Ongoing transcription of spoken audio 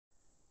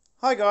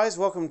Hi guys,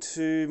 welcome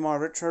to my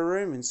retro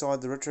room.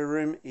 Inside the retro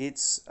room,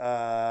 it's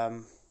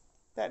about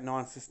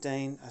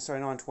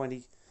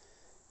 9:20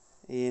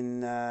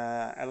 in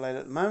Adelaide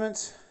at the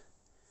moment.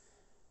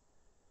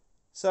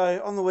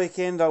 So on the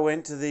weekend,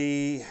 on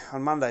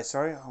Monday,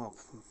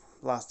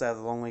 last day of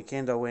the long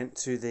weekend, I went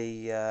to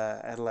the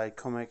Adelaide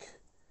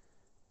Comic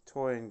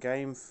Toy and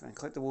Game and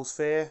Collectibles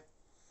Fair.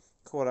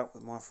 Caught up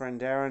with my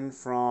friend Darren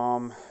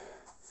from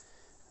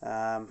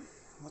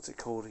what's it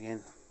called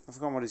again? I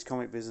forgot what his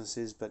comic business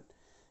is, but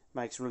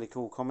makes really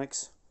cool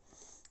comics.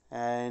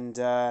 And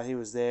he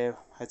was there,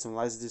 had some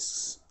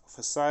Laserdiscs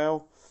for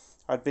sale.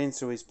 I'd been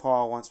through his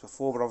pile once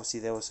before, but obviously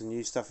there was some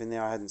new stuff in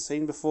there I hadn't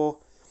seen before.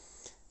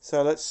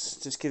 So let's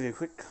just give you a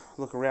quick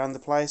look around the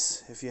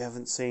place if you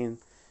haven't seen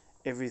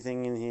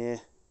everything in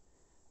here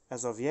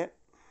as of yet.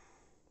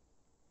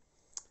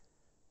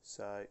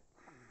 So,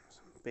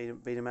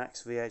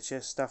 Betamax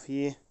VHS stuff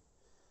here.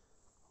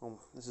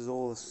 This is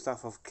all the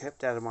stuff I've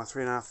kept out of my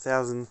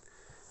 3,500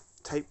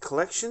 tape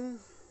collection.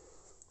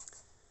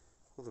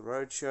 All the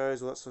road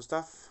shows, all that sort of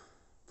stuff.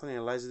 Plenty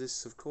of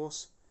Laserdiscs, of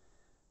course.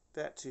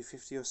 About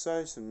 250 or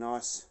so. Some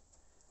nice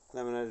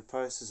laminated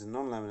posters and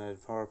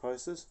non-laminated horror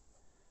posters.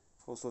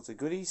 All sorts of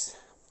goodies.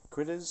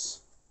 Critters.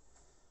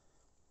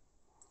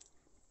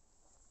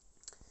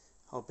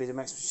 Old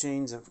Betamax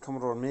machines and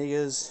Commodore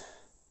Amigas.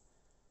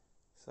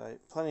 So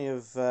plenty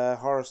of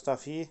horror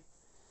stuff here.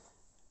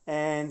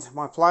 And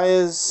my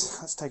players.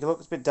 Let's take a look.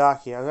 It's a bit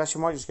dark here. I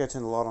actually might just go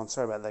turn the light on.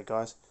 Sorry about that,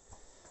 guys.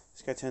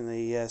 Let's go turn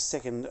the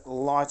second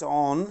light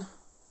on.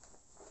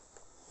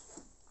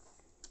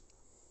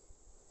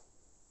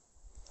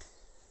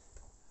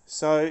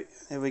 So,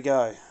 there we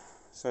go.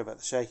 Sorry about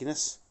the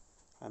shakiness.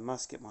 I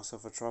must get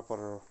myself a tripod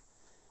or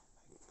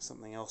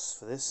something else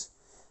for this.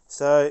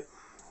 So,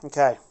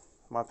 okay.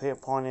 My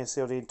Pioneer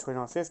CLD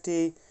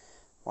 2950.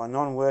 My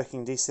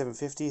non-working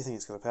D750. I think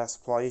it's got a power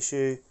supply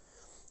issue.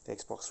 The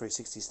Xbox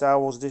 360 Star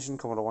Wars Edition,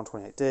 Commodore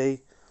 128D.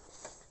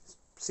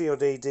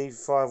 CLD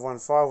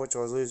D515, which I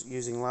was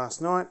using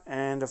last night,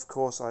 and of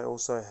course I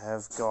also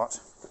have got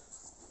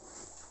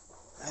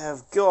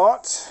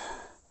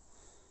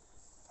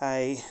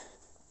a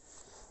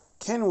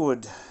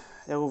Kenwood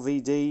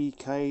LVD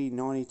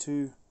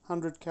K9200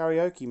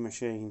 karaoke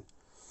machine.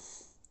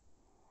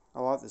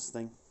 I like this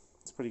thing.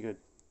 It's pretty good.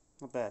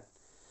 Not bad.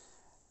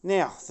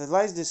 Now, the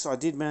Laserdiscs I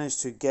did manage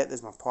to get.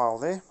 There's my pile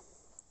there.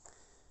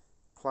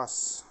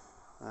 Plus,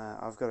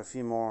 I've got a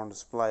few more on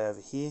display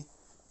over here.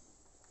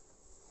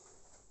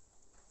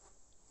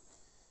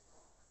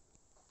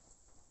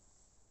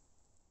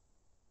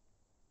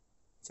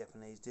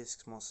 Japanese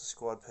discs, Monster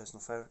Squad, personal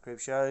favourite group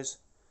shows,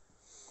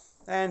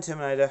 and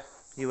Terminator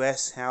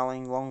US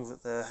Howling,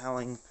 the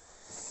Howling.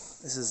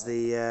 This is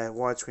the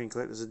widescreen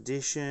collector's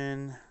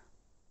edition.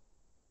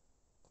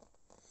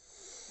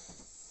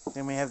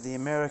 Then we have the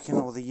American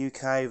or the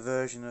UK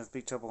version of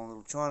Big Trouble in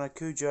Little China,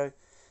 Cujo,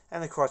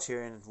 and the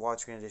Criterion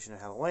widescreen edition of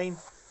Halloween.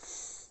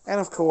 And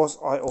of course,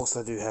 I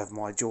also do have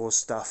my Jaws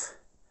stuff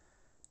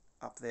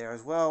up there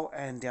as well,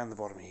 and down the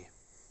bottom here.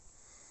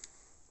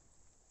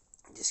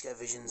 Disco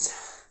Visions.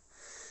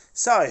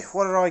 So,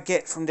 what did I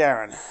get from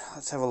Darren?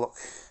 Let's have a look.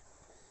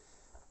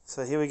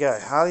 So here we go.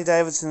 Harley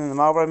Davidson and the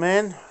Marlboro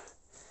Man.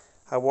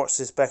 I watched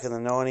this back in the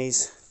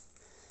 90s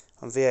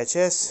on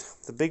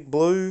VHS. The Big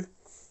Blue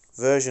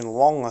version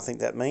long, I think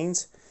that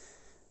means.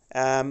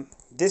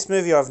 This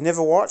movie I've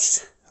never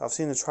watched. I've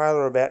seen the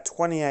trailer about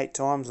 28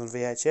 times on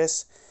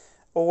VHS.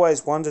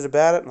 Always wondered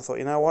about it, and I thought,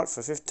 you know what,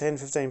 for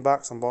 15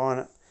 bucks I'm buying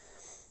it.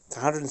 It's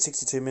a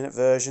 162-minute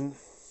version.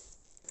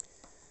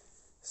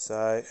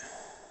 So,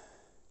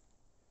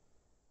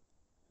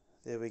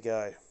 there we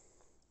go.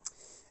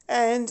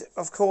 And,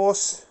 of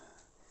course,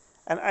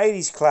 an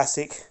 80s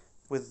classic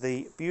with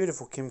the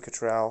beautiful Kim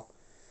Cattrall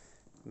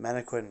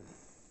mannequin.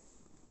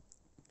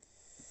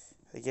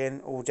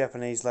 Again, all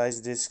Japanese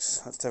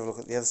Laserdiscs. Let's have a look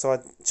at the other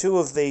side. 2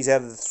 of these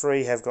out of the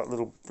 3 have got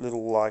little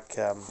like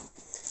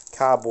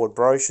cardboard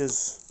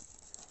brochures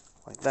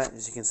like that,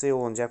 as you can see,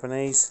 all in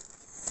Japanese.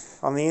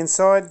 On the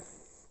inside,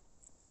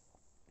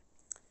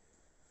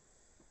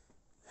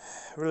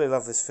 I really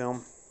love this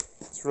film.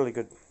 It's really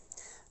good.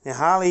 Now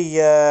Harley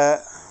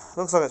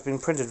looks like it's been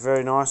printed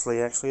very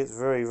nicely. Actually, it's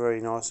very, very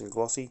nice and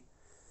glossy.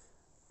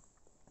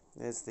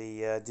 There's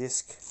the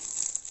disc,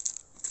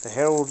 the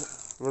Herald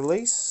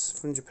release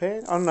from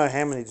Japan. I don't know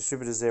how many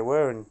distributors there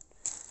were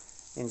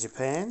in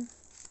Japan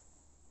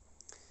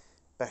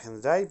back in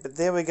the day, but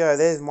there we go.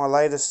 There's my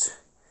latest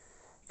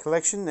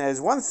collection. There's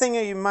one thing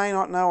you may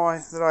not know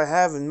that I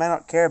have and may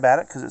not care about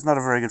it because it's not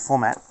a very good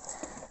format.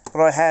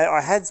 But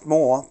I had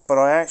more, but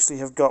I actually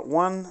have got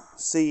one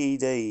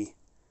CED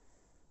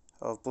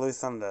of Blue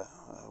Thunder,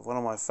 one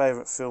of my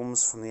favourite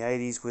films from the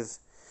 80s with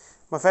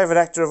my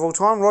favourite actor of all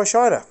time, Roy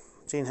Scheider.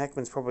 Gene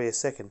Hackman's probably a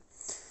second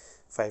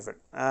favourite.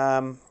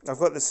 I've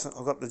got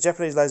the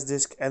Japanese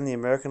Laserdisc and the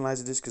American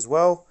Laserdisc as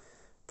well,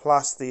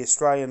 plus the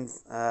Australian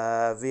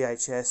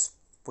VHS,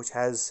 which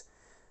has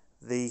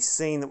the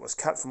scene that was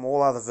cut from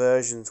all other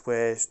versions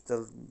where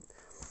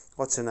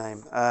what's her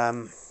name?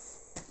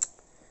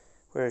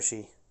 Where is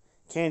she?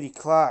 Candy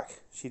Clark,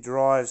 she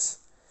drives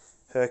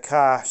her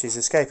car, she's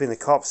escaping the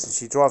cops, and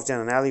she drives down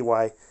an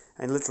alleyway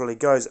and literally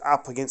goes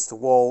up against the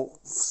wall,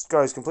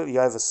 goes completely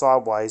over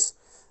sideways,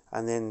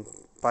 and then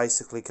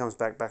basically comes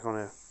back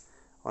on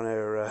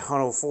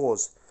all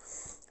fours.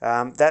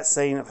 That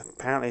scene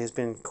apparently has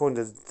been, according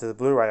to the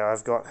Blu-ray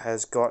I've got,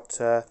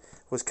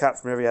 was cut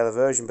from every other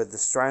version, but the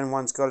Australian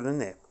one's got it in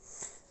there.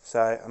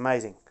 So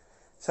amazing.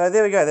 So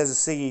there we go. There's a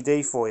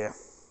CED for you.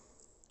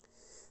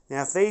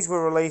 Now, if these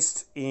were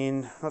released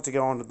in, not to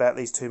go on about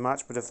these too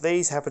much, but if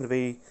these happen to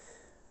be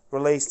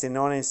released in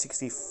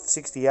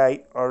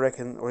 1968, I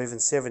reckon, or even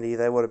 70,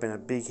 they would have been a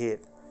big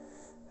hit.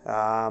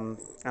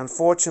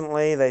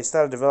 Unfortunately, they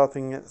started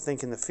developing, I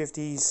think, in the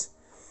 50s,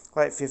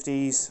 late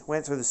 50s,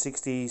 went through the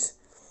 60s,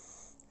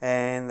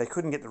 and they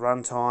couldn't get the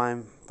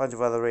runtime, a bunch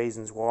of other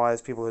reasons why.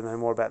 There's people who know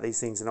more about these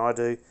things than I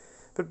do.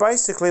 But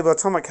basically, by the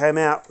time it came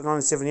out in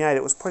 1978,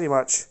 it was pretty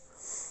much,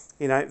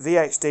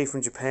 VHD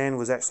from Japan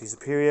was actually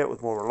superior. It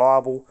was more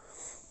reliable.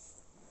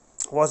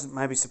 It wasn't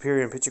maybe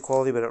superior in picture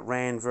quality, but it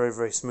ran very,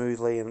 very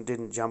smoothly and it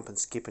didn't jump and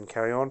skip and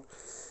carry on.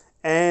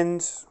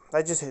 And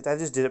they just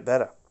did it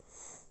better.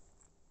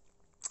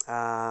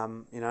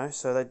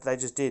 So they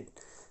just did.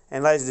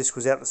 And Laserdisc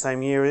was out the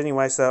same year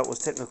anyway, so it was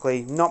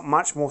technically not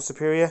much more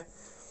superior.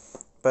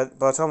 But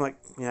by the time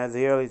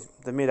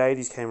the mid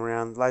 80s came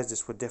around,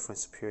 Laserdisc were definitely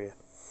superior.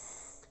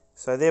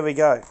 So there we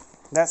go.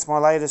 That's my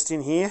latest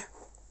in here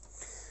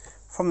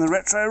from the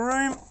retro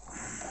room.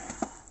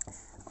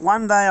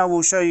 One day I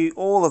will show you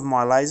all of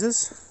my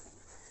lasers,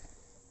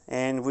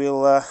 and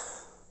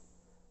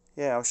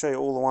I'll show you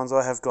all the ones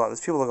I have got.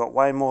 There's people that got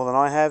way more than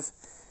I have.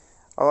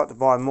 I like to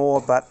buy more,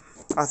 but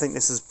I think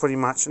this is pretty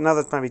much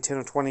another maybe 10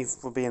 or 20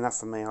 would be enough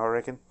for me, I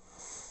reckon.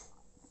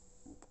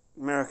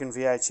 American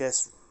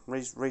VHS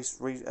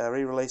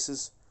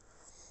re-releases.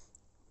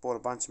 Bought a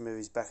bunch of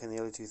movies back in the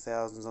early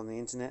 2000s on the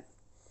internet.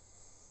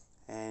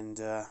 And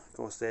of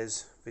course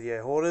there's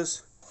video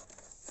hoarders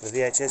for the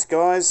VHS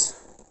guys.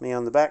 Me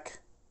on the back,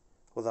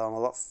 although I'm a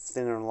lot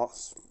thinner and a lot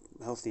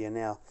healthier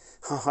now.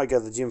 I go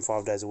to the gym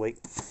 5 days a week,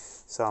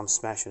 so I'm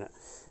smashing it.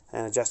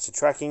 And adjusted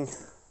tracking.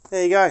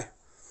 There you go.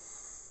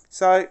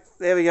 So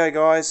there we go,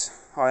 guys.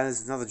 Oh, and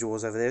there's another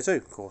Jaws over there too,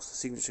 of course, the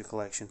Signature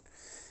Collection.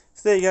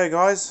 So there you go,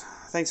 guys.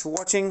 Thanks for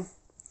watching.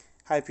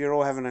 Hope you're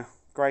all having a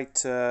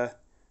great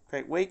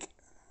week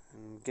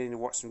and getting to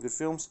watch some good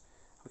films.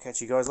 I'll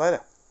catch you guys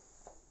later.